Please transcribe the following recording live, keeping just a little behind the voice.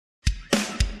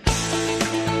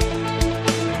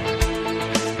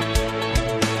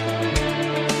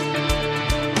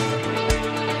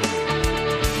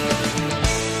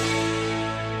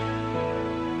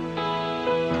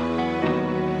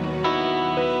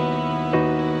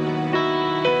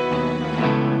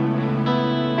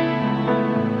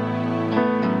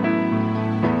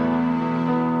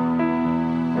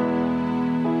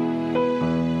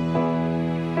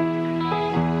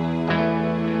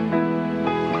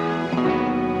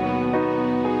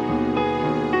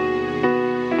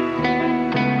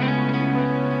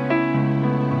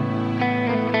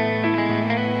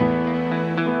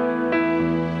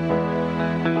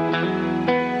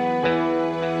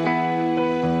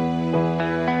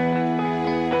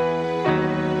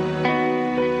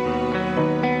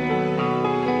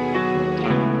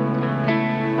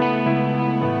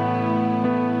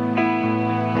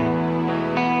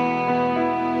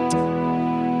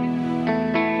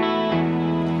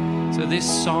So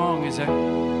this song it's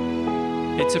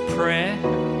a prayer.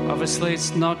 Obviously,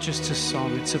 it's not just a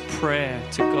song, it's a prayer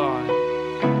to God.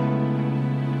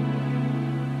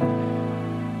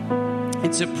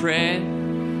 It's a prayer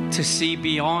to see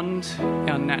beyond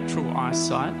our natural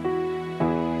eyesight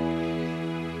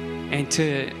and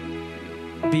to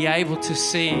be able to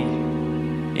see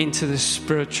into the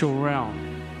spiritual realm.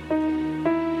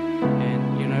 And,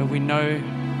 we know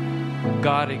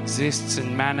God exists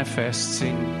and manifests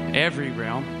in every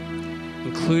realm,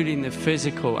 including the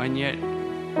physical, and yet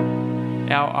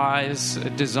our eyes are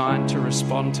designed to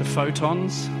respond to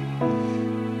photons.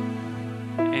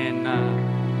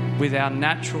 And with our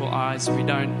natural eyes, we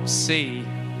don't see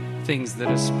things that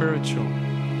are spiritual.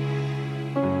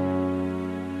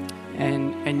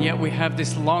 And yet we have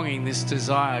this longing, this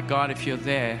desire. God, if you're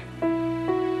there,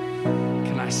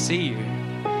 can I see you?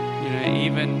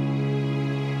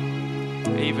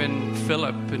 Even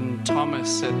Philip and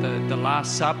Thomas at the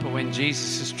Last Supper, when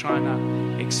Jesus is trying to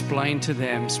explain to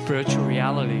them spiritual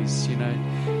realities,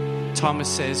 Thomas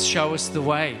says, show us the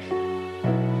way.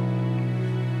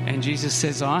 And Jesus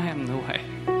says, I am the way.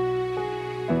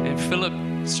 And Philip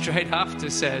straight after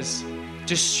says,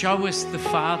 just show us the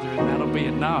Father and that'll be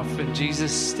enough. And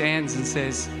Jesus stands and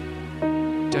says,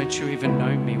 don't you even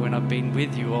know me when I've been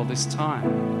with you all this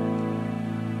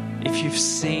time? If you've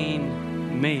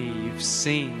seen me, you've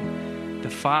seen the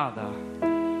Father.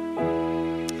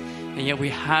 And yet we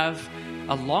have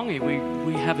a longing,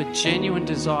 we have a genuine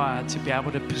desire to be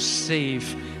able to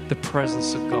perceive the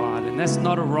presence of God. And that's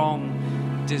not a wrong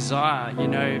desire.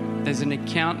 There's an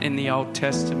account in the Old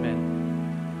Testament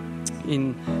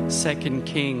in 2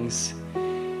 Kings,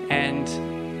 and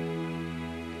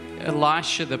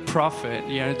Elisha the prophet,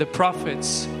 the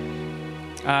prophets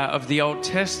of the Old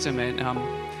Testament,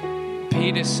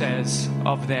 Peter says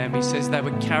of them, he says they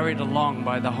were carried along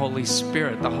by the Holy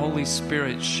Spirit. The Holy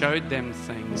Spirit showed them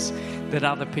things that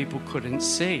other people couldn't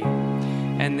see.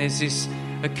 And there's this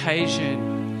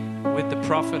occasion with the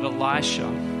prophet Elisha,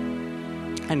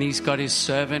 and he's got his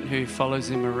servant who follows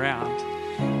him around.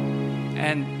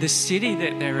 And the city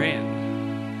that they're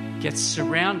in gets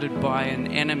surrounded by an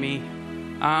enemy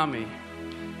army.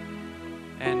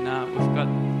 And we've got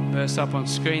the verse up on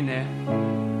screen there.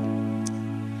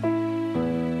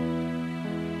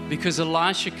 Because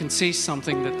Elisha can see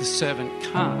something that the servant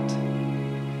can't.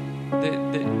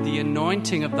 The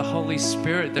anointing of the Holy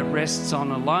Spirit that rests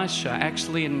on Elisha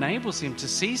actually enables him to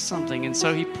see something. And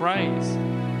so he prays,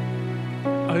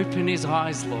 open his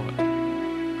eyes, Lord.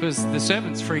 Because the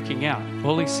servant's freaking out.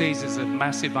 All he sees is a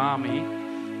massive army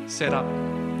set up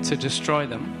to destroy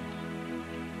them.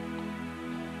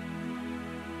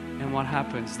 And what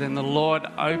happens? Then the Lord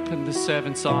opened the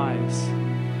servant's eyes,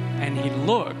 and he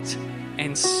looked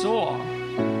and saw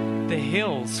the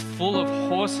hills full of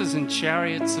horses and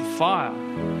chariots of fire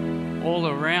all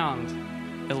around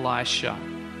Elisha.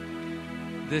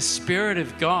 The Spirit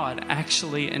of God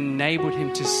actually enabled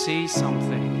him to see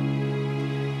something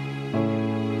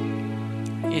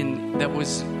that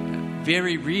was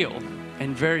very real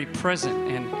and very present.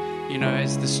 And,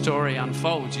 as the story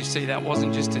unfolds, you see that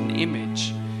wasn't just an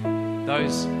image.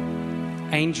 Those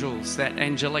angels, that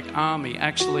angelic army,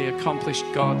 actually accomplished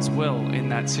God's will in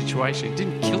that situation. It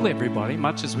didn't kill everybody,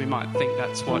 much as we might think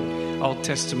that's what Old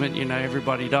Testament,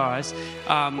 everybody dies.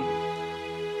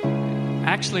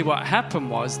 Actually, what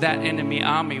happened was that enemy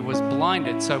army was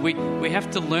blinded. So we have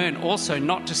to learn also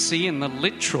not to see in the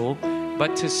literal,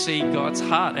 but to see God's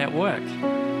heart at work.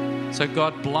 So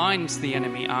God blinds the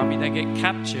enemy army. They get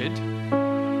captured.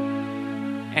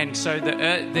 And so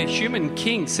the human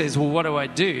king says, well, what do I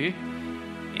do?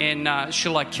 And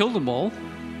shall I kill them all?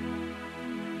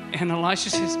 And Elisha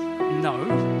says, no.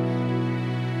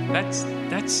 That's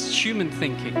human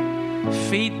thinking.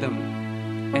 Feed them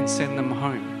and send them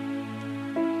home.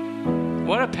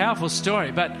 What a powerful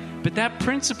story. But that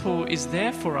principle is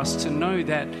there for us to know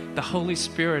that the Holy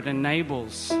Spirit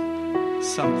enables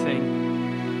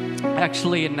something,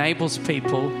 actually enables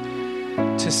people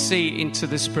to see into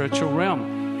the spiritual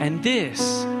realm. And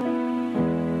this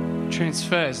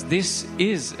transfers. This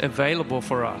is available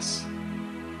for us.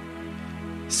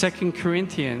 2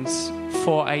 Corinthians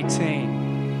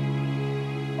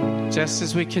 4:18. Just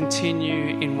as we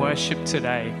continue in worship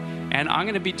today, and I'm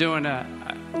going to be doing a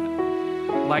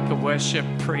worship,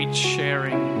 preach,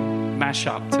 sharing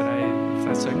mashup today, if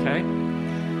that's okay.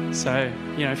 So,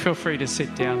 feel free to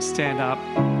sit down, stand up,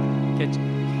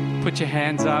 put your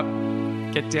hands up,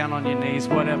 get down on your knees,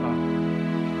 whatever.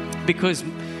 Because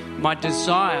my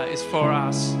desire is for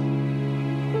us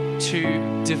to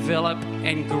develop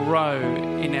and grow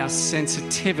in our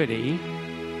sensitivity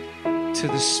to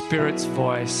the Spirit's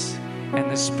voice and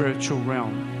the spiritual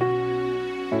realm.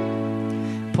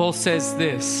 Paul says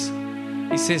this.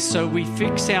 He says, so we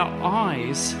fix our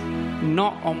eyes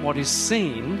not on what is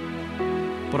seen,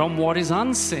 but on what is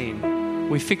unseen.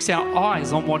 We fix our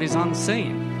eyes on what is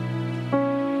unseen.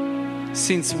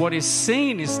 Since what is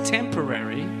seen is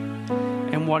temporary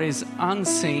and what is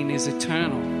unseen is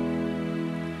eternal.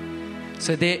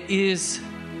 So there is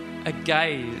a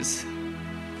gaze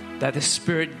that the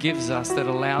Spirit gives us that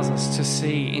allows us to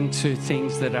see into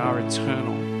things that are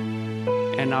eternal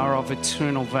and are of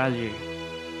eternal value.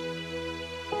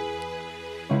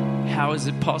 How is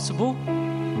it possible?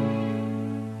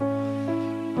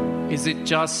 Is it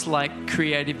just like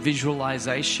creative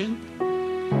visualization?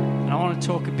 And I want to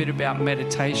talk a bit about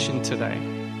meditation today.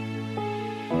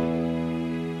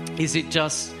 Is it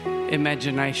just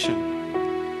imagination?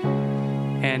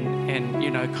 And you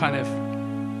know, kind of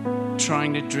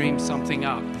trying to dream something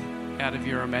up out of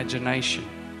your imagination?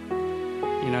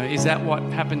 You know, is that what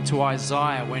happened to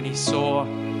Isaiah when he saw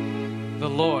the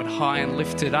Lord high and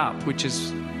lifted up, which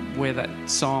is where that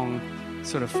song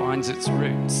sort of finds its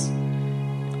roots?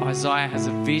 Isaiah has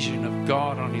a vision of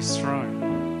God on his throne,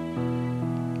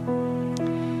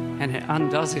 and it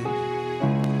undoes him.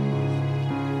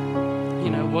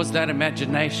 You know, was that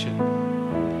imagination?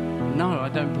 No, I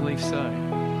don't believe so.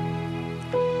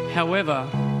 However,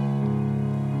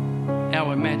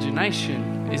 our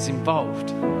imagination is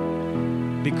involved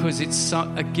because it's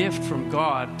a gift from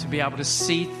God to be able to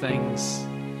see things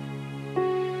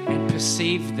and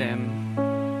perceive them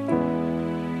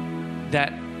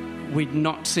that we're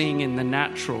not seeing in the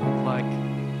natural. Like,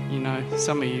 you know,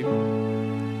 some of you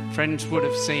friends would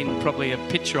have seen probably a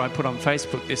picture I put on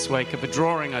Facebook this week of a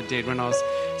drawing I did when I was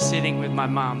sitting with my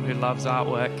mum, who loves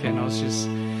artwork, and I was just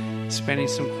spending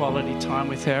some quality time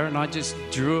with her, and I just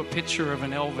drew a picture of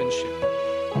an elven ship.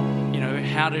 You know,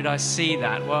 how did I see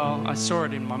that? Well, I saw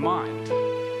it in my mind.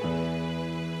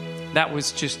 That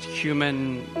was just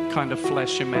human kind of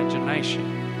flesh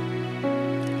imagination.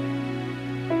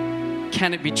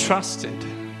 Can it be trusted?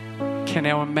 Can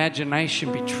our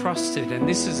imagination be trusted? And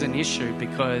this is an issue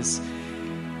because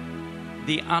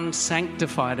the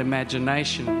unsanctified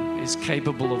imagination is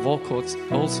capable of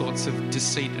all sorts of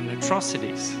deceit and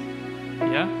atrocities.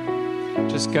 Yeah?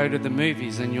 Just go to the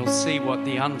movies and you'll see what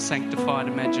the unsanctified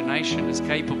imagination is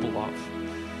capable of.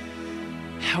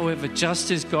 However, just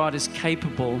as God is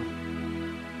capable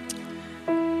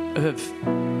of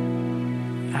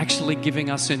actually giving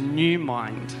us a new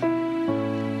mind,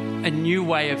 a new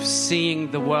way of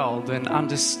seeing the world and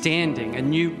understanding, a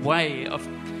new way of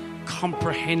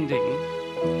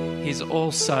comprehending, He's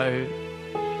also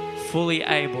fully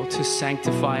able to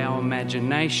sanctify our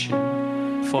imagination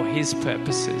for His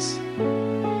purposes,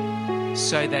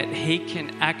 so that He can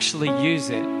actually use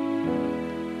it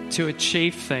to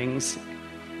achieve things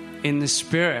in the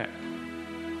Spirit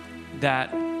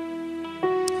that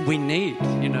we need,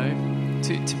 you know,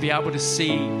 to be able to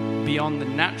see beyond the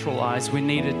natural eyes. We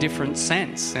need a different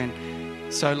sense. And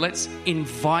so let's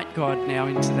invite God now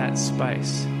into that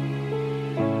space.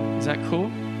 Is that cool?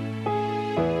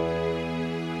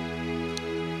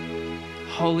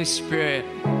 Holy Spirit,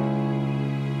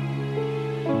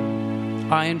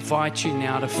 I invite you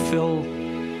now to fill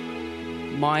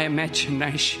my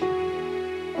imagination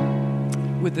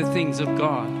with the things of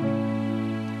God.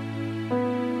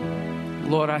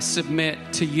 Lord, I submit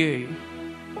to you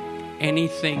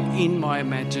anything in my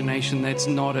imagination that's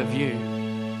not of you.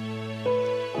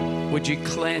 Would you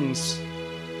cleanse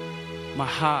my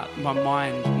heart, my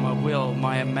mind, my will,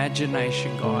 my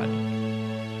imagination, God?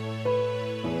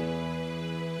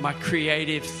 My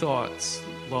creative thoughts,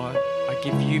 Lord, I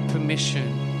give you permission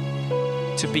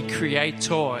to be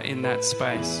creator in that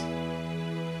space.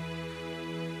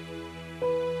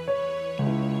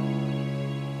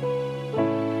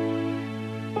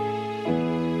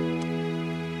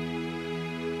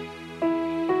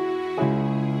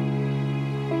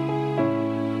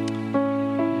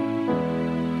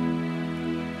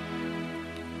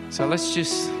 So let's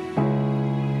just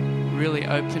really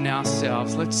open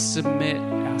ourselves. Let's submit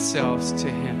ourselves to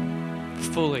Him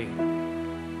fully.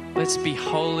 Let's be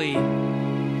wholly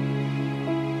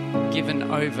given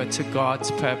over to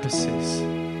God's purposes.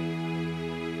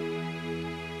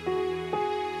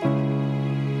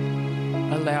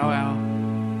 Allow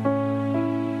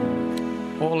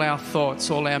all our thoughts,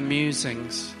 all our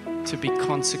musings to be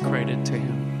consecrated to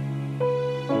Him.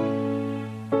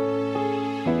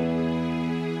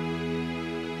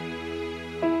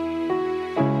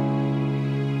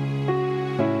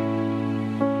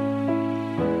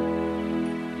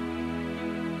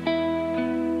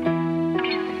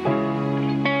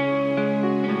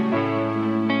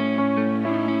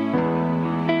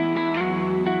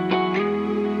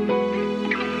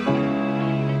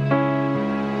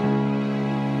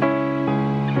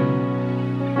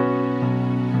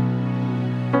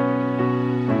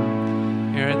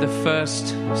 The first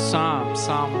Psalm,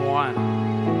 Psalm 1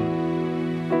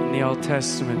 in the Old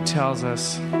Testament tells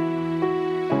us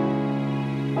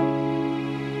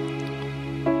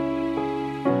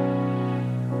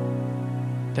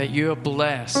that you are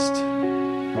blessed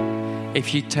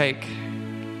if you take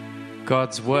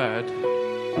God's word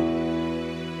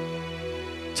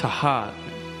to heart,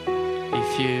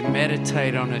 if you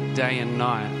meditate on it day and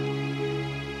night.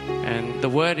 And the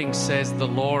wording says the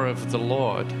law of the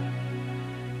Lord.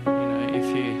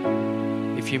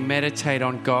 If you meditate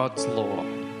on God's law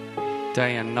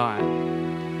day and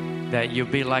night, that you'll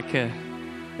be like a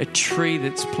tree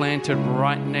that's planted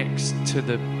right next to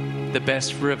the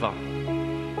best river.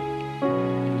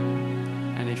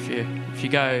 And if you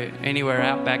go anywhere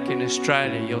out back in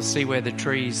Australia, you'll see where the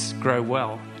trees grow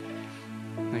well.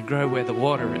 They grow where the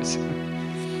water is.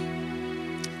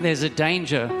 There's a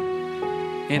danger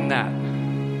in that.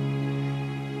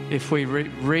 If we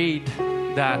read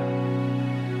that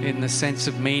in the sense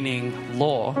of meaning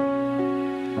law,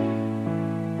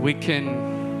 we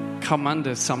can come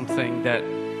under something that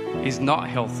is not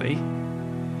healthy.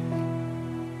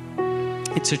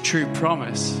 It's a true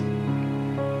promise,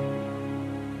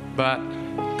 but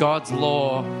God's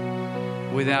law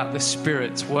without the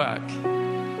Spirit's work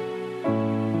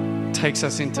takes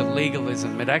us into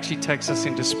legalism. It actually takes us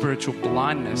into spiritual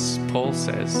blindness, Paul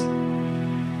says.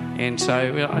 And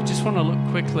so I just want to look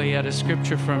quickly at a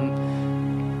scripture from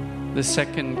the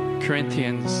 2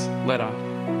 Corinthians letter,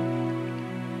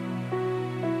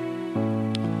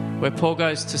 where Paul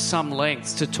goes to some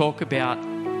lengths to talk about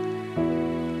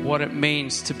what it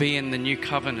means to be in the new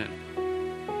covenant,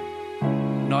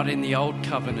 not in the old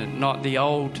covenant, not the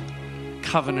old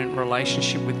covenant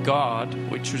relationship with God,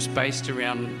 which was based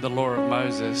around the law of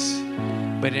Moses,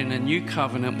 but in a new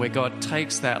covenant where God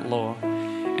takes that law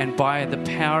and by the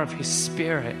power of his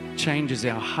Spirit changes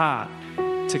our heart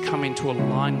to come into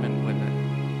alignment with it.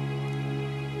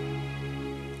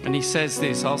 And he says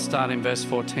this, I'll start in verse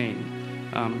 14,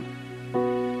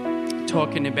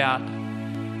 talking about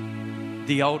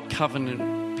the old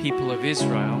covenant people of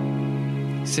Israel.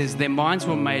 He says their minds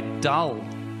were made dull,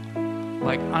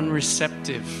 like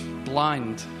unreceptive,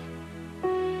 blind.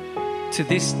 To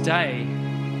this day,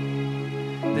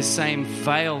 the same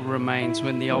veil remains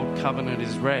when the old covenant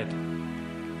is read.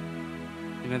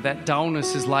 You know, that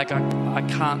dullness is like, I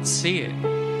can't see it.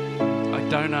 I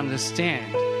don't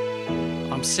understand.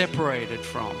 I'm separated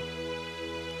from.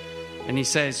 And he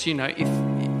says, you know,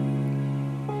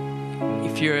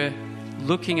 if you're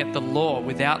looking at the law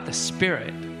without the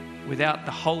Spirit, without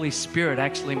the Holy Spirit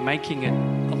actually making it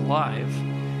alive,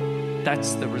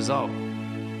 that's the result.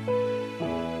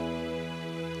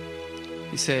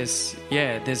 He says,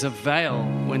 yeah, there's a veil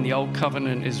when the old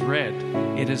covenant is read.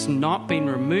 It has not been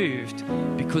removed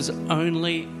because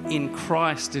only in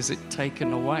Christ is it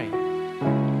taken away.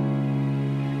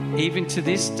 Even to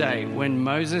this day, when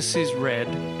Moses is read,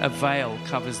 a veil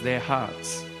covers their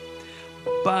hearts.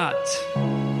 But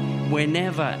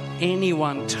whenever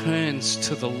anyone turns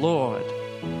to the Lord,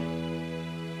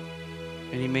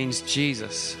 and he means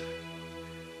Jesus,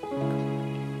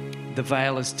 the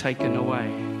veil is taken away.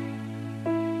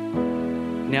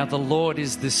 Now the Lord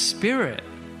is the Spirit.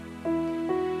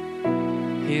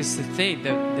 Here's the thing,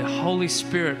 the Holy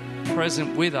Spirit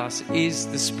present with us is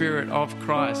the Spirit of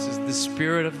Christ, is the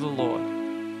Spirit of the Lord.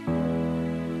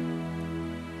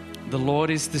 The Lord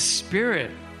is the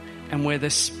Spirit, and where the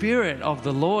Spirit of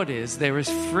the Lord is, there is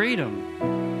freedom.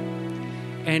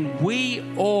 And we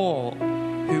all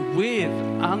who with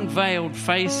unveiled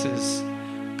faces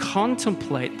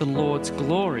contemplate the Lord's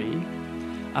glory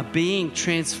are being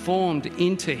transformed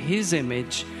into his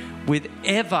image with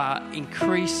ever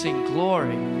increasing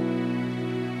glory,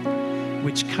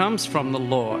 which comes from the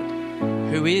Lord,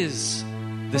 who is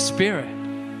the Spirit.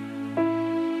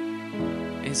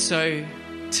 And so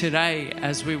today,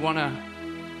 as we want to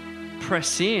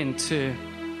press in to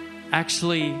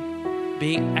actually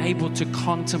being able to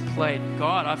contemplate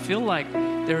God, I feel like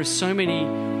there are so many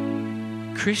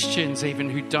Christians even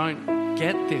who don't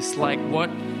get this. Like, what?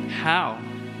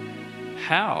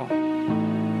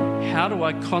 How do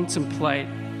I contemplate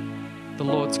the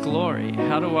Lord's glory?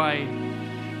 How do I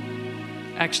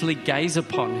actually gaze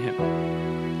upon him?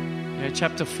 You know,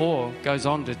 chapter 4 goes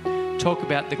on to talk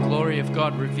about the glory of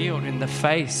God revealed in the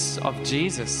face of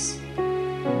Jesus.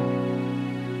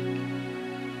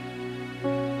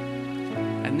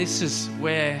 And this is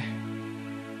where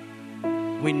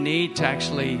we need to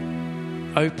actually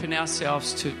open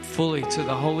ourselves fully to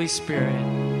the Holy Spirit.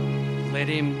 Let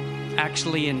him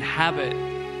actually inhabit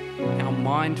our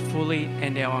mind fully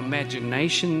and our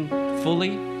imagination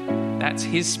fully. That's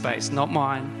his space, not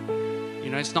mine. You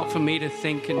know, it's not for me to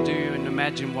think and do and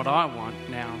imagine what I want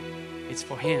now. It's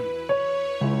for him.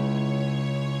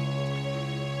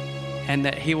 And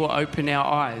that he will open our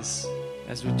eyes,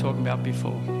 as we were talking about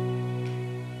before.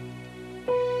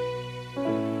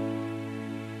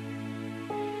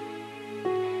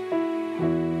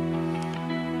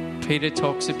 Peter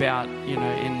talks about, you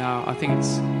know, in I think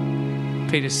it's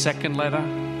Peter's second letter,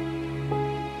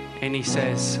 and he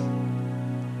says,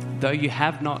 though you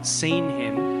have not seen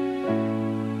him,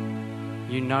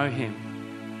 you know him,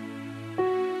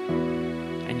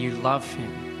 and you love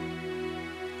him,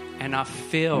 and are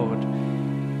filled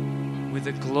with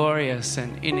a glorious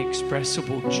and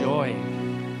inexpressible joy.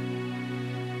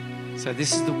 So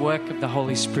this is the work of the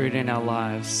Holy Spirit in our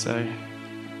lives. So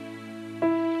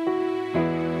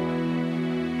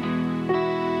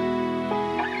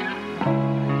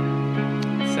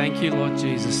thank you, Lord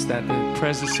Jesus, that the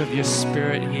presence of your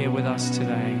Spirit here with us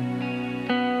today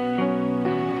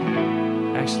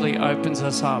actually opens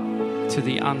us up to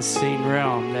the unseen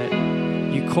realm, that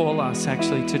you call us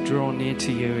actually to draw near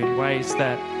to you in ways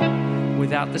that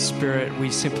without the Spirit we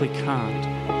simply can't.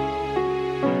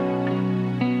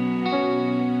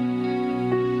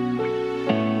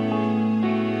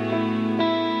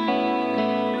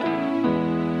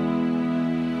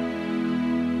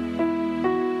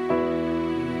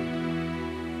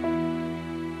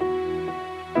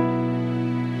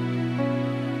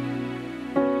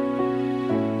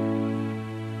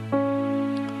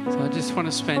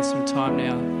 Spend some time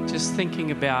now just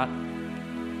thinking about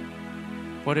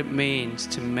what it means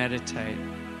to meditate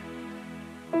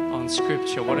on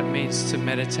Scripture, what it means to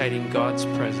meditate in God's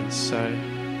presence. So,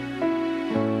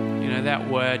 you know, that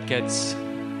word gets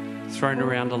thrown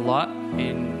around a lot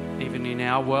even in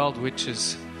our world, which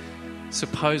is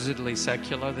supposedly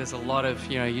secular. There's a lot of,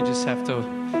 you know, you just have to,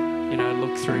 you know,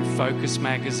 look through Focus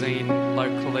magazine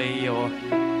locally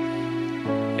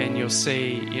and you'll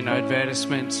see, you know,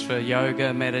 advertisements for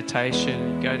yoga,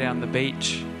 meditation. You go down the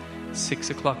beach, 6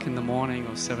 o'clock in the morning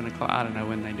or 7 o'clock. I don't know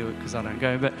when they do it because I don't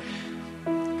go, but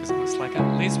because it's like,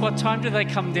 Liz, what time do they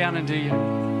come down and do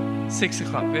you? 6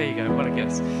 o'clock. There you go. What a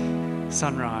guess.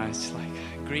 Sunrise, like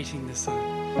greeting the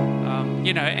sun.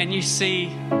 You know, and you see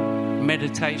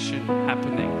meditation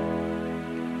happening.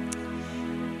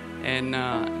 And,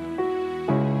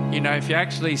 you know, if you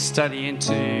actually study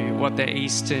into what the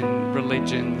Eastern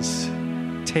religions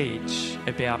teach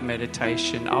about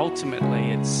meditation,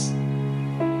 ultimately it's,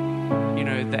 you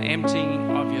know, the emptying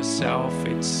of yourself,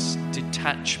 it's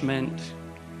detachment,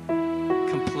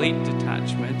 complete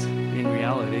detachment in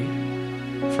reality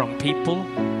from people,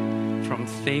 from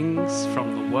things,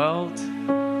 from the world.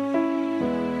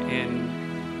 And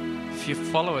if you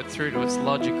follow it through to its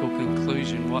logical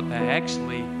conclusion, what they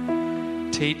actually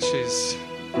teach is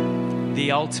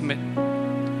the ultimate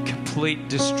complete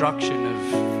destruction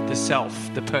of the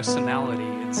self, the personality.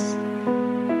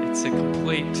 It's a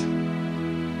complete,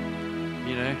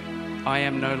 you know, I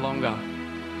am no longer.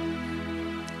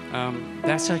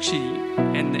 That's actually,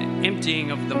 and the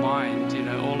emptying of the mind, you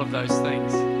know, all of those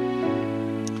things.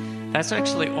 That's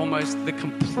actually almost the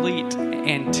complete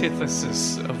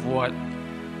antithesis of what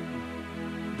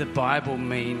the Bible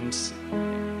means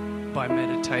by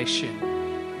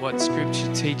meditation, what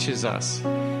Scripture teaches us.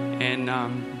 And,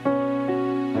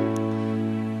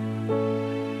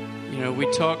 you know, we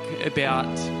talk about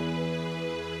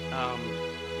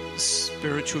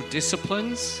spiritual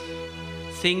disciplines,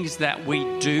 things that we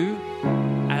do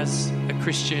as a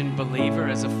Christian believer,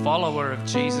 as a follower of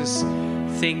Jesus,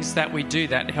 things that we do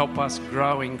that help us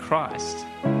grow in Christ.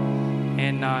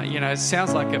 And, you know, it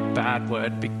sounds like a bad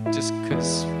word just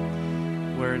because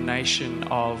we're a nation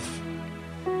of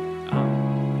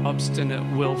obstinate,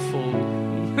 willful,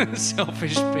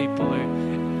 selfish people who,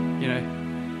 you know,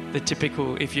 the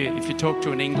typical, if you talk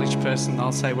to an English person,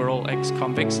 they'll say we're all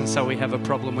ex-convicts and so we have a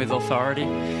problem with authority.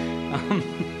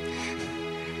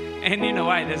 And in a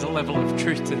way, there's a level of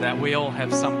truth to that. We all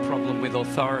have some problem with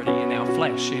authority in our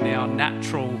flesh, in our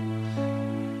natural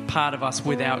part of us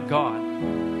without God.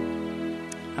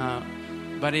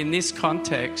 But in this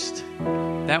context,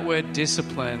 that word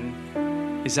discipline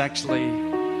is actually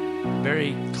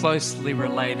very closely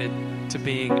related to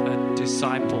being a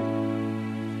disciple,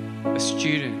 a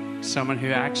student, someone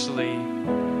who actually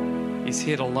is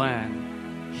here to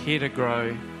learn, here to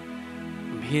grow,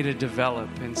 here to develop.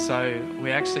 And so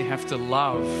we actually have to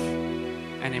love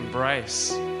and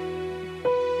embrace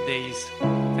these.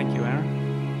 Thank you, Aaron.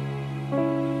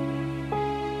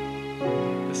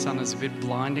 The sun is a bit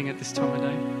blinding at this time of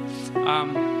day.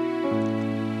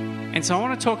 And so I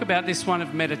want to talk about this one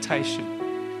of meditation.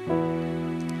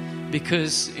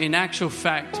 Because in actual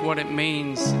fact, what it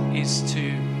means is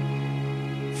to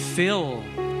fill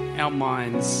our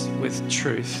minds with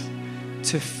truth,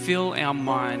 to fill our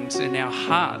minds and our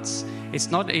hearts. It's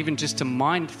not even just a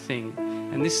mind thing.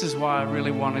 And this is why I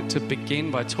really wanted to begin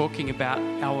by talking about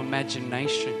our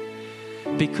imagination,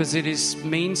 because it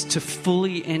means to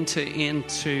fully enter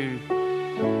into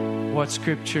what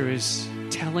Scripture is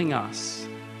telling us.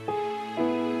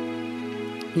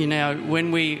 You know,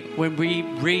 when we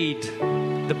read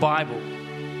the Bible,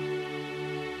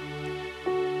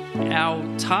 our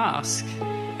task,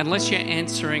 unless you're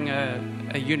answering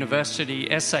a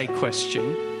university essay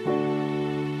question,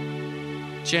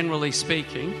 generally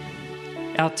speaking,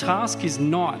 our task is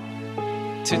not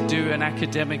to do an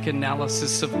academic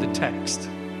analysis of the text.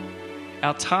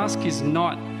 Our task is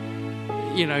not,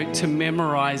 to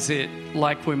memorize it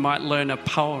like we might learn a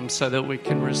poem so that we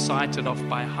can recite it off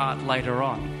by heart later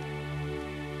on.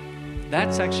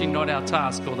 That's actually not our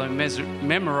task, although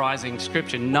memorizing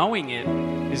Scripture, knowing it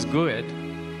is good.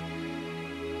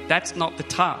 That's not the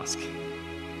task.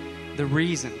 The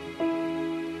reason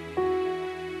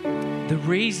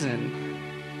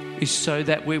is so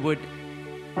that we would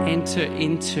enter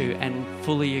into and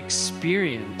fully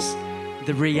experience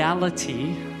the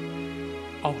reality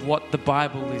of what the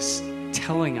Bible is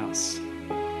telling us.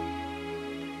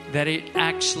 That it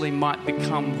actually might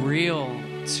become real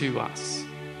to us.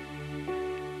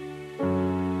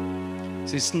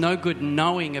 So it's no good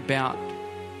knowing about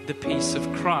the peace of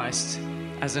Christ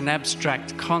as an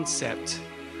abstract concept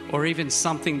or even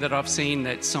something that I've seen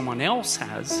that someone else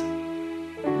has.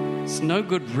 It's no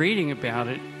good reading about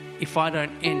it if I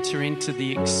don't enter into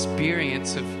the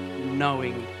experience of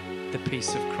knowing the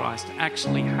peace of Christ,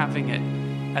 actually having it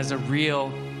as a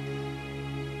real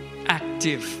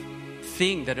active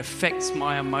thing that affects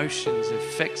my emotions,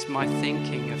 affects my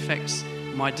thinking, affects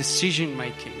my decision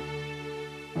making.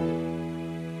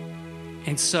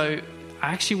 And so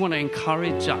I actually want to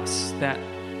encourage us that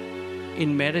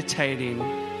in meditating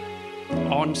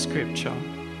on Scripture,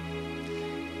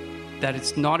 that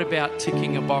it's not about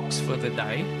ticking a box for the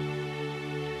day.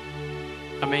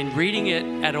 I mean, reading it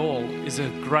at all is a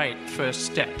great first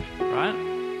step, right?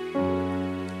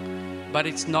 But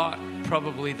it's not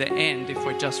probably the end if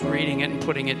we're just reading it and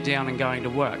putting it down and going to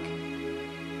work.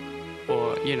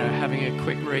 Or, having a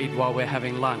quick read while we're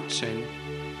having lunch. And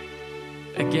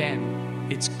again,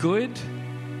 it's good,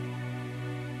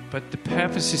 but the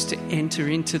purpose is to enter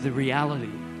into the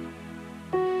reality,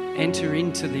 enter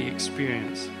into the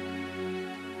experience.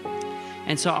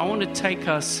 And so I want to take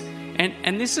us,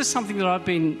 and this is something that I've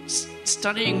been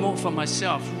studying more for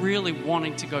myself, really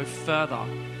wanting to go further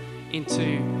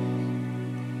into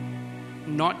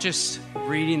not just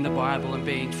reading the Bible and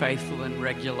being faithful and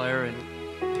regular and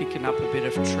picking up a bit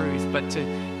of truth, but to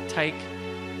take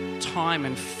time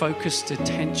and focused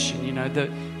attention.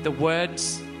 The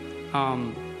words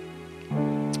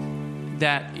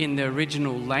that in the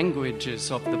original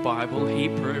languages of the Bible,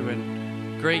 Hebrew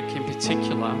and Greek in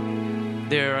particular,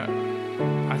 there are,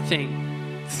 I think,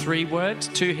 3 words,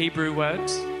 2 Hebrew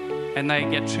words, and they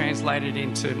get translated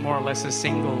into more or less a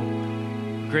single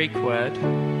Greek word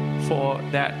for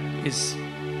that is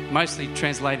mostly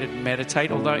translated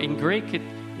meditate, although in Greek you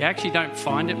actually don't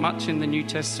find it much in the New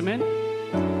Testament.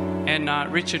 And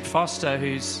Richard Foster,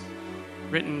 who's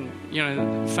written,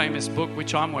 the famous book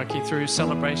which I'm working through,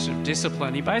 Celebration of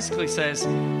Discipline, he basically says,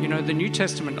 the New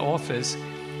Testament authors,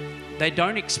 they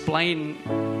don't explain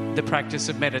the practice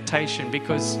of meditation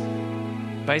because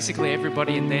basically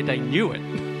everybody in their day knew it.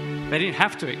 They didn't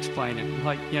have to explain it.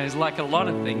 It's like a lot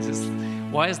of things.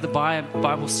 Why is the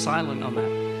Bible silent on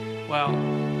that? Well,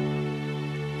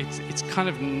 it's kind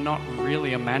of not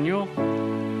really a manual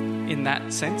in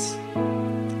that sense.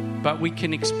 But we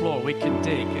can explore, we can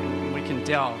dig, and we can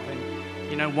delve.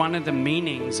 And, one of the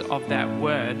meanings of that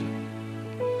word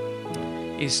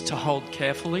is to hold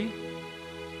carefully.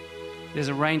 There's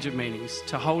a range of meanings.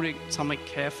 To hold something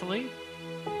carefully,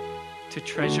 to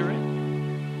treasure it.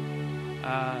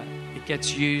 It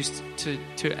gets used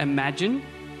to imagine.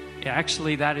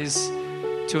 Actually, that is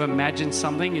to imagine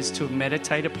something is to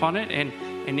meditate upon it.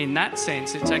 And in that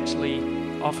sense, it's actually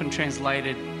often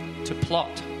translated to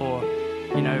plot or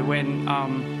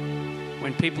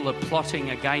when people are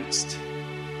plotting against,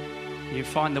 you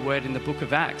find the word in the book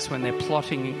of Acts when they're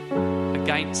plotting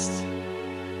against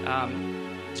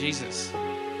Jesus.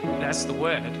 That's the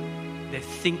word. They're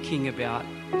thinking about,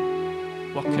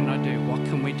 what can I do? What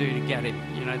can we do to get him?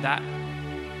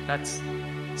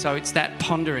 So it's that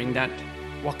pondering, that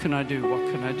what can I do?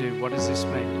 What can I do? What does this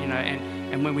mean?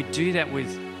 And when we do that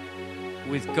with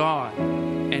God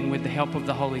and with the help of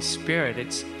the Holy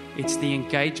Spirit, It's the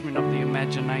engagement of the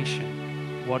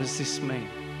imagination. What does this mean?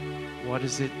 How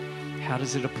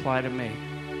does it apply to me?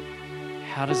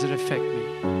 How does it affect me?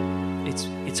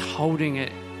 It's holding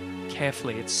it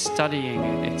carefully. It's studying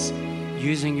it. It's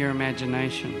using your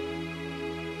imagination.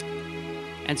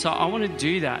 And so I want to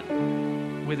do that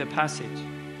with a passage.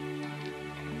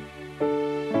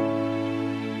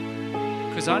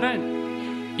 Because I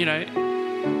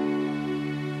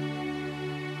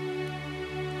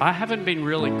haven't been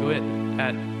really good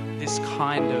at this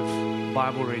kind of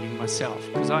Bible reading myself,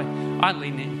 because I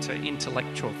lean into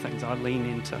intellectual things. I lean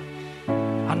into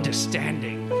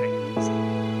understanding things.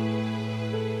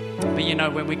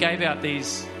 But when we gave out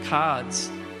these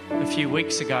cards a few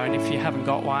weeks ago, and if you haven't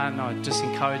got one, I just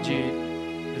encourage you.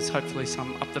 There's hopefully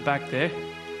some up the back there.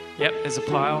 Yep, there's a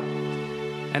pile.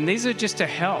 And these are just a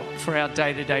help for our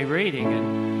day-to-day reading.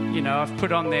 And, I've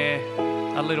put on there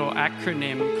a little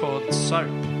acronym called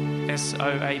SOAP,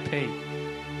 S-O-A-P,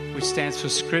 which stands for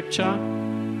Scripture,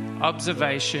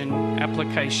 Observation,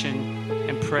 Application,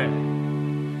 and Prayer.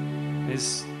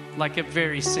 There's like a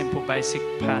very simple, basic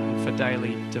pattern for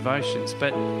daily devotions.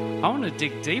 But I want to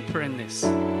dig deeper in this.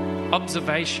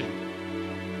 Observation.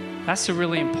 That's a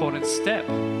really important step.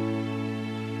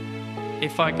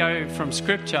 If I go from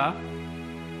Scripture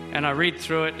and I read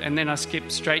through it and then I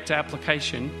skip straight to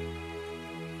application,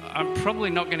 I'm probably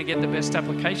not going to get the best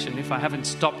application if I haven't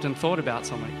stopped and thought about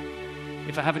something,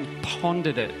 if I haven't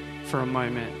pondered it for a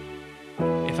moment,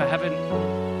 if I haven't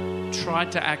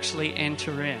tried to actually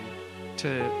enter in to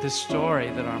the story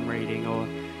that I'm reading,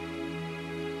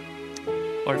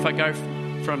 or if I go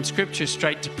from Scripture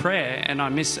straight to prayer and I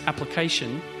miss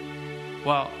application,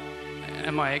 well,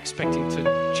 am I expecting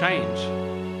to change?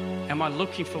 Am I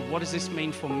looking for what does this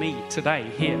mean for me today,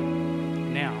 here,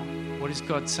 now? What is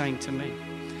God saying to me?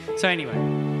 So anyway,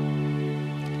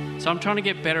 I'm trying to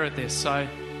get better at this. So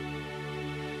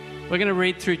we're going to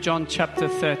read through John chapter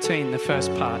 13, the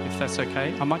first part, if that's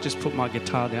okay. I might just put my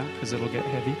guitar down because it'll get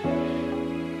heavy.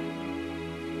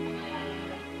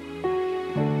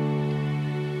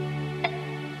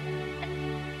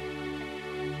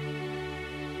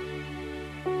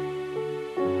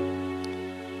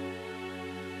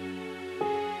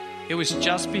 It was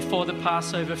just before the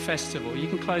Passover festival. You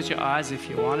can close your eyes if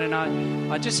you want. And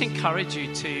I just encourage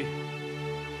you to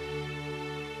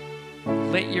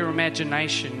let your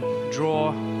imagination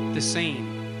draw the scene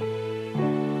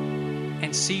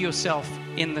and see yourself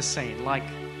in the scene. Like,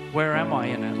 where am I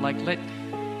in it? Like,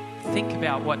 think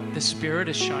about what the Spirit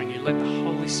is showing you. Let the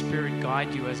Holy Spirit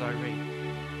guide you as I read.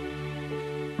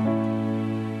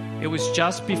 It was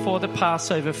just before the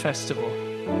Passover festival.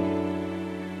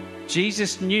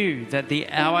 Jesus knew that the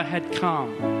hour had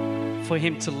come for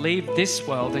him to leave this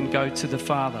world and go to the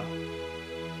Father.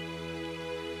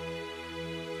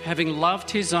 Having loved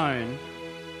his own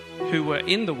who were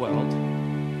in the world,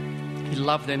 he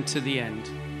loved them to the end.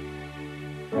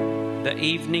 The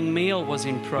evening meal was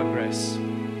in progress,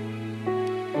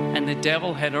 and the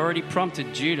devil had already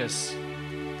prompted Judas,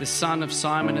 the son of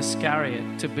Simon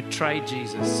Iscariot, to betray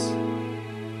Jesus.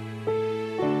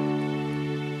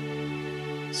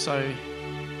 So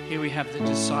here we have the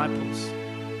disciples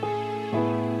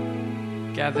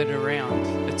gathered around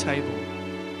the table.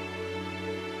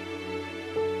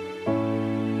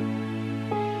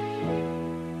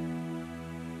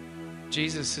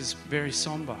 Jesus is very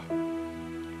somber.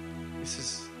 This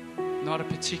is not a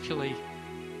particularly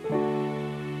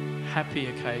happy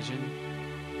occasion.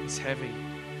 It's heavy.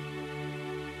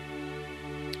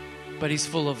 But he's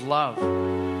full of love.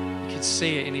 You can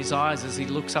see it in his eyes as he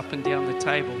looks up and down the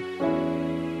table.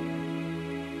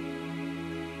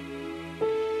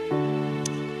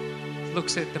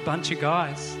 Looks at the bunch of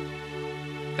guys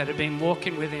that have been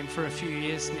walking with him for a few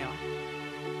years now.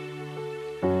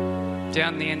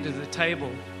 Down the end of the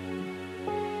table,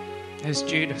 there's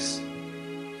Judas,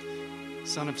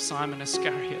 son of Simon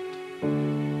Iscariot.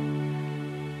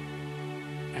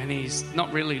 And he's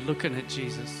not really looking at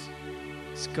Jesus.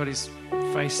 He's got his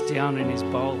face down in his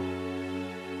bowl,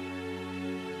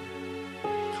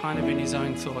 kind of in his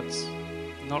own thoughts,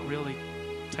 not really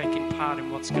taking part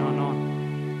in what's going on.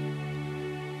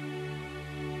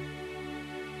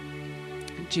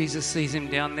 Jesus sees him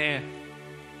down there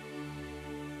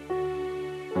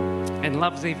and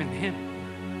loves even him.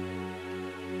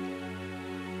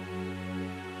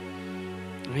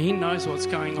 And he knows what's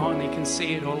going on. He can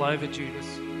see it all over Judas.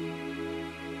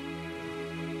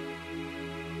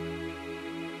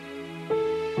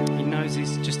 He knows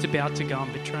he's just about to go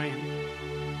and betray him,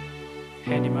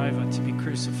 hand him over to be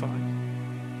crucified.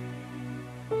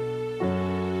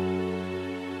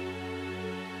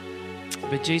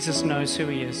 But Jesus knows who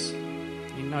he is.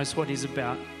 He He knows what he's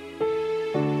about.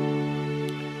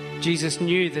 Jesus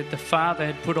knew that the Father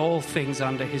had put all things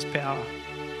under his power,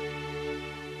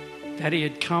 that he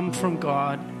had come from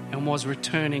God and was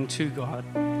returning to God.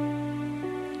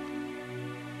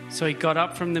 So he got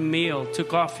up from the meal,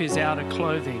 took off his outer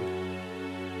clothing,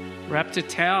 wrapped a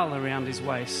towel around his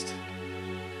waist.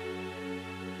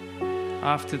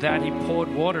 After that, he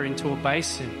poured water into a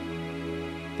basin,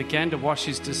 began to wash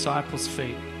his disciples'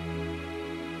 feet,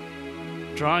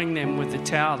 drying them with the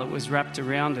towel that was wrapped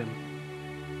around him.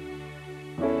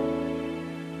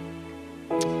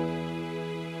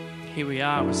 Here we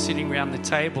are, we're sitting around the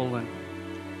table, and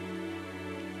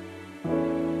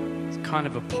it's kind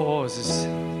of a pause as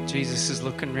Jesus is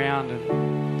looking around, and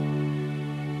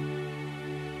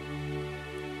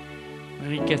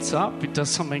when he gets up, he does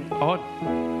something odd.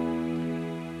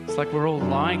 It's like we're all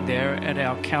lying there at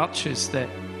our couches, that,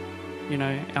 you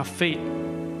know, our feet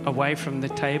away from the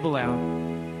table, our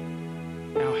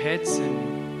heads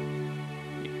and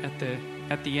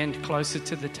at the end closer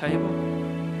to the table.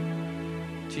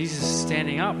 Jesus is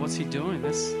standing up. What's he doing?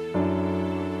 That's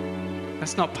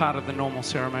not part of the normal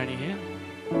ceremony here.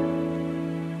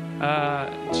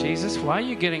 Jesus, why are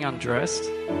you getting undressed?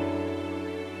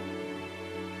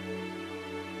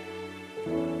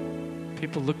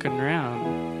 People looking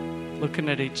around, looking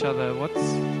at each other.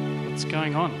 What's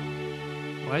going on?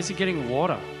 Why is he getting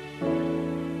water?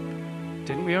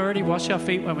 Didn't we already wash our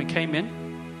feet when we came in?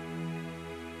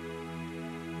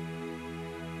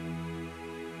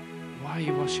 Why are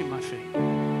you washing my feet?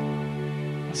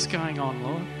 What's going on,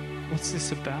 Lord? What's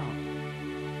this about?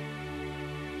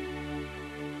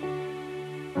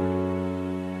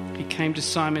 He came to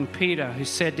Simon Peter, who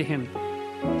said to him,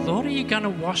 Lord, are you going to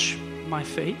wash my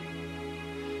feet?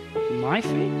 My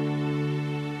feet?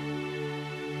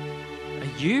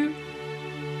 Are you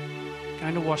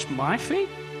going to wash my feet?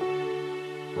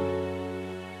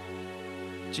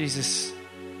 Jesus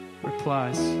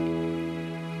replies,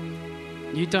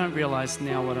 you don't realize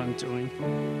now what I'm doing.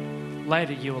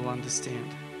 Later you will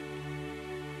understand.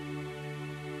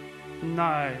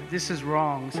 No, this is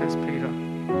wrong, says Peter.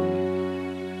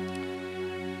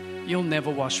 You'll never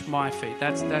wash my feet.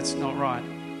 That's not right.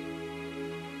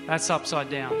 That's upside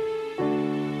down.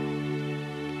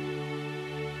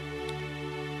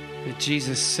 But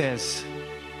Jesus says,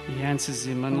 he answers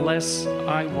him, unless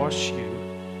I wash you,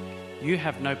 you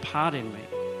have no part in me.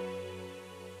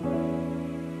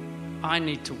 I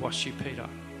need to wash you, Peter.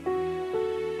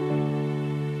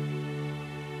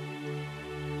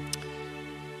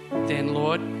 Then,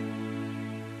 Lord,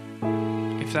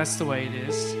 if that's the way it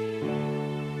is,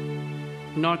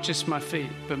 not just my feet,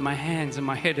 but my hands and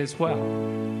my head as well.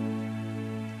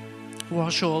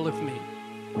 Wash all of me.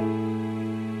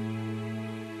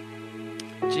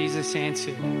 Jesus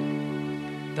answered,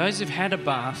 those who've had a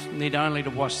bath need only to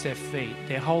wash their feet.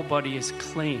 Their whole body is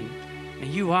clean,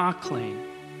 and you are clean,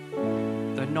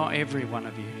 though not every one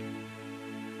of you.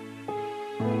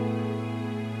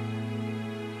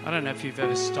 I don't know if you've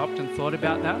ever stopped and thought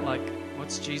about that, like,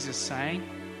 what's Jesus saying?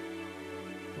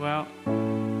 Well,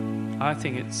 I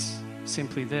think it's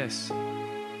simply this.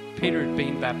 Peter had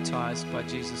been baptized by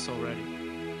Jesus already.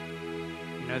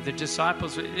 You know, the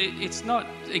disciples, it's not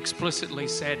explicitly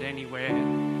said anywhere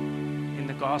in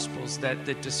the Gospels that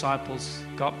the disciples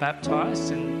got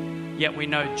baptized, and yet we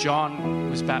know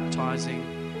John was baptizing.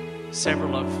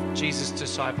 Several of Jesus'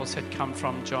 disciples had come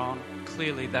from John.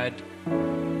 Clearly they'd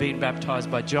been baptized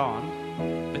by John,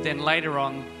 but then later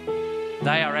on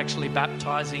they are actually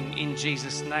baptizing in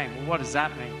Jesus' name. Well, what does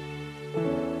that mean?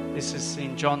 This is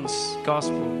in John's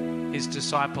Gospel. His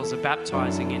disciples are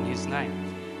baptizing in his name.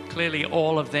 Clearly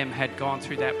all of them had gone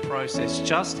through that process,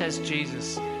 just as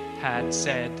Jesus had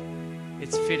said,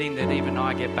 it's fitting that even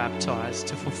I get baptized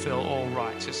to fulfill all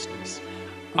righteousness.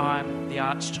 I'm the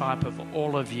archetype of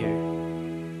all of you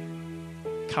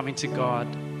coming to God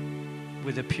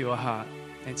with a pure heart.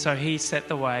 And so he set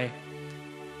the way.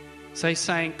 So he's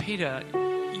saying, Peter,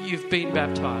 you've been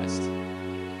baptized.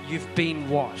 You've been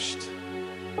washed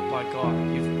by God.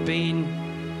 You've been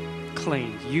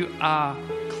cleaned. You are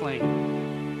clean.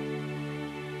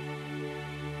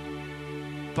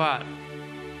 But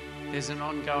there's an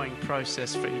ongoing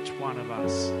process for each one of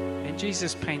us. And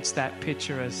Jesus paints that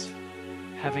picture as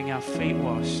having our feet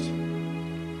washed.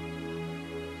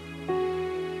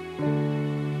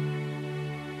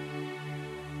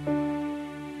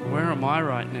 Where am I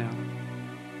right now?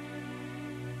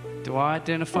 Do I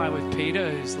identify with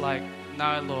Peter, who's like,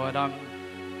 no, Lord,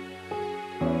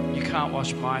 you can't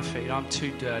wash my feet. I'm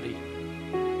too dirty.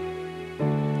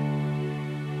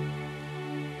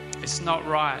 It's not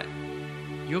right.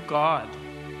 You're God.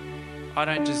 I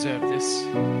don't deserve this.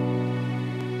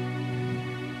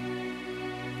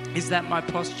 Is that my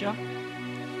posture?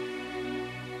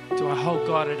 Do I hold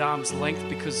God at arm's length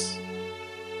because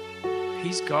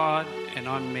He's God and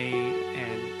I'm me,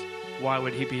 and why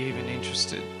would He be even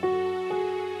interested?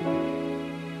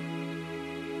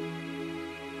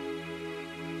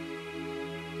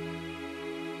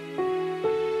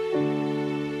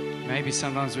 Maybe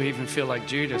sometimes we even feel like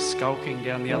Judas skulking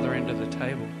down the other end of the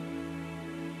table.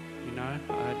 You know,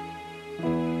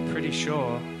 I'm pretty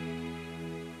sure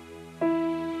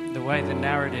the way the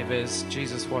narrative is,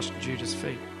 Jesus washed Judas'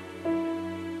 feet.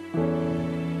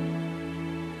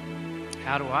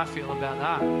 How do I feel about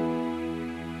that?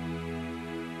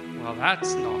 Well,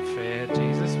 that's not fair,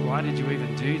 Jesus. Why did you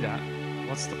even do that?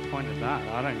 What's the point of that?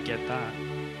 I don't get that.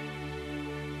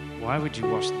 Why would you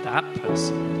wash that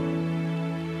person?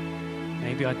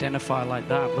 Maybe identify like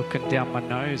that, looking down my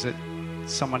nose at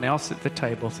someone else at the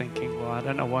table thinking, well, I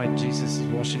don't know why Jesus is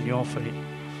washing your feet.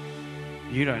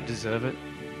 You don't deserve it.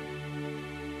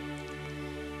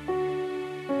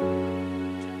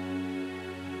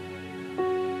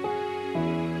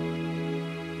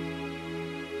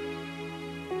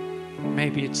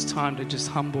 Maybe it's time to just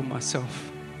humble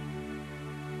myself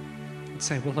and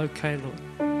say, well, okay, Lord,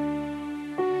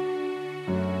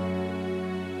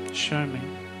 show me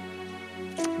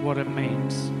what it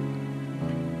means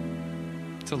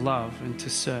to love and to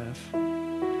serve.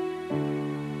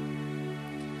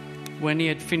 When he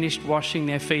had finished washing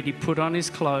their feet, he put on his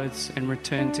clothes and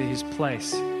returned to his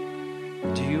place.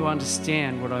 Do you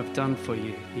understand what I've done for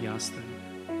you? He asked them.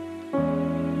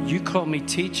 You call me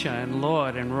teacher and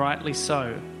Lord, and rightly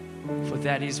so, for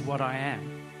that is what I am.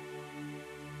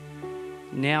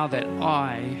 Now that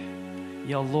I,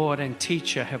 your Lord and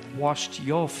teacher, have washed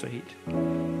your feet,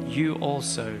 you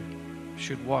also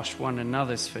should wash one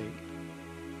another's feet.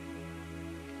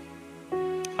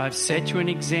 I've set you an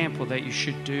example that you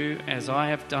should do as I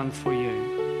have done for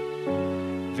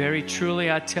you. Very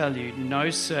truly I tell you,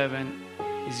 no servant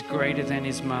is greater than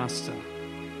his master,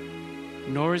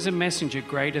 nor is a messenger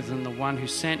greater than the one who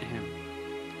sent him.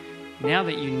 Now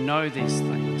that you know these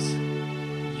things,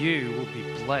 you will be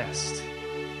blessed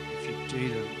if you do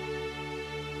them.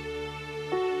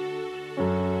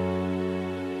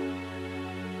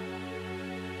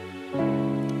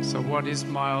 So what is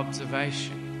my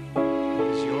observation? What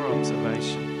is your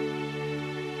observation?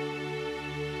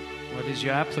 What is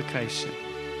your application?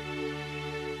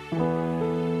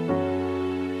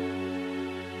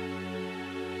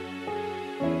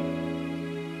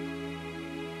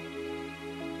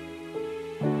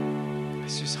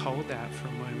 Let's just hold that for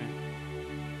a moment.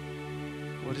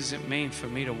 What does it mean for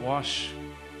me to wash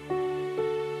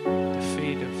the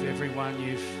feet of everyone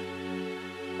you've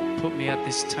put me at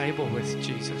this table with,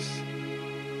 Jesus?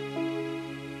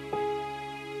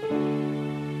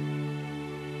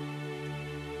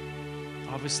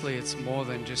 Obviously, it's more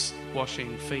than just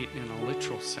washing feet in a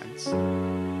literal sense.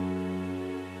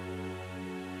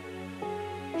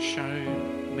 Show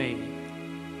me,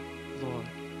 Lord,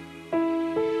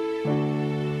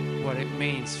 what it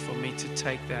means for me to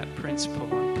take that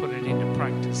principle and put it into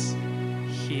practice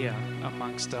here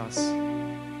amongst us.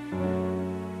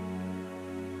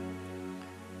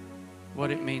 What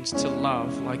it means to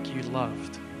love like you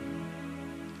loved.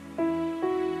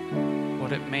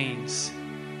 What it means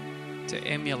to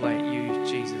emulate you,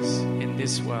 Jesus, in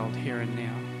this world, here and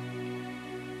now.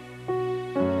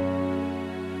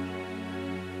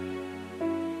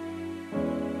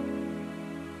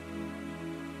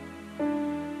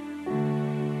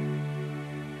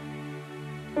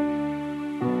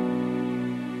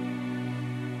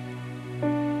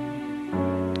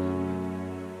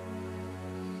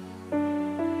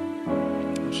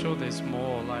 I'm sure there's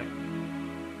more, like,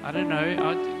 I don't know,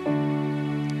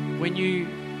 when you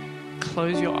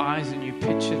close your eyes and you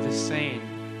picture the scene,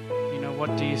 you know,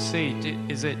 what do you see?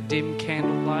 Is it dim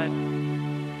candlelight?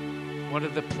 What do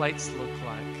the plates look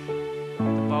like?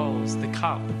 The bowls, the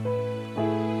cup?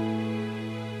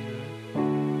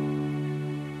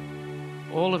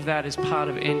 All of that is part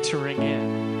of entering in.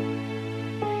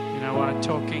 You know, when I'm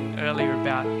talking earlier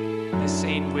about the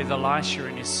scene with Elisha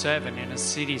and his servant in a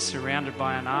city surrounded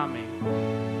by an army,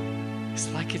 it's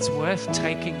like it's worth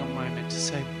taking a moment to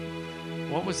say,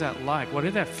 what was that like? What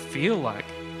did that feel like?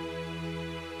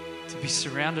 To be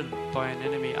surrounded by an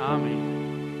enemy army.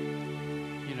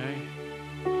 You know,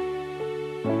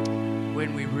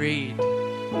 when we read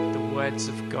the words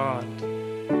of God,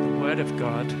 the Word of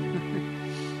God,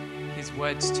 His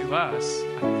words to us,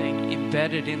 I think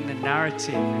embedded in the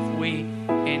narrative, if we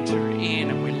enter in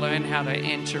and we learn how to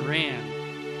enter in,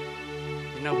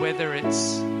 you know, whether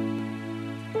it's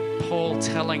Paul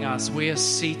telling us we are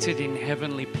seated in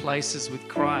heavenly places with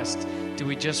Christ, do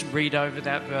we just read over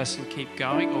that verse and keep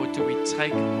going, or do we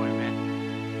take a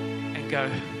moment and go,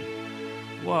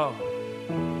 whoa,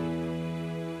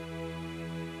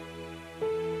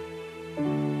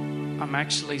 I'm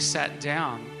actually sat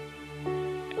down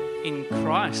in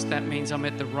Christ? That means I'm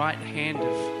at the right hand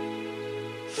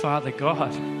of Father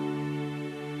God,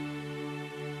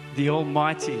 the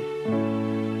Almighty.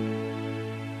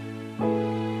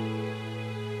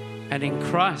 And in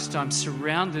Christ, I'm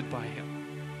surrounded by Him,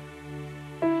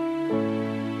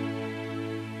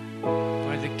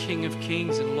 by the King of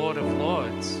Kings and Lord of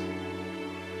Lords.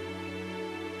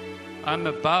 I'm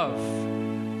above.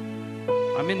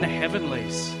 I'm in the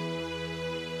heavenlies.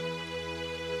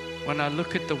 When I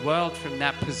look at the world from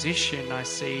that position, I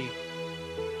see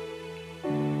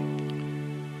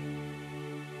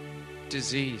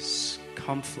disease,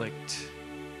 conflict,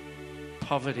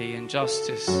 poverty,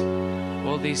 injustice,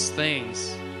 all these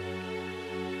things.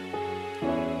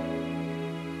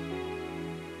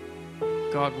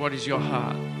 God, what is your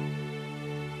heart?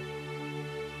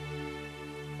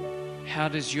 How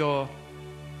does your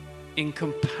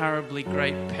incomparably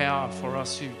great power for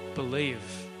us who believe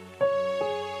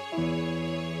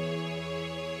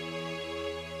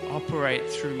operate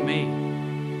through me?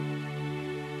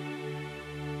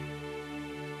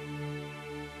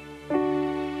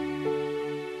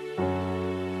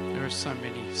 So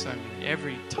many.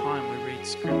 Every time we read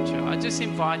scripture, I just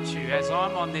invite you, as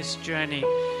I'm on this journey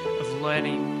of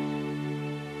learning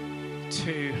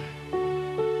to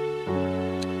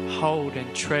hold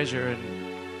and treasure and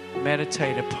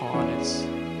meditate upon, is,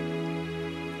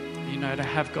 to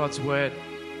have God's word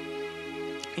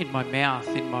in my mouth,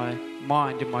 in my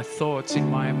mind, in my thoughts, in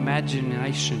my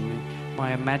imagination,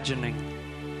 my imagining.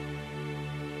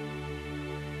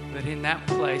 That in that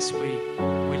place we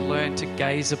learn to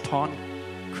gaze upon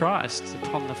Christ,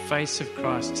 upon the face of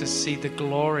Christ, to see the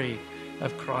glory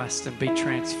of Christ and be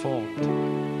transformed.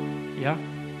 Yeah?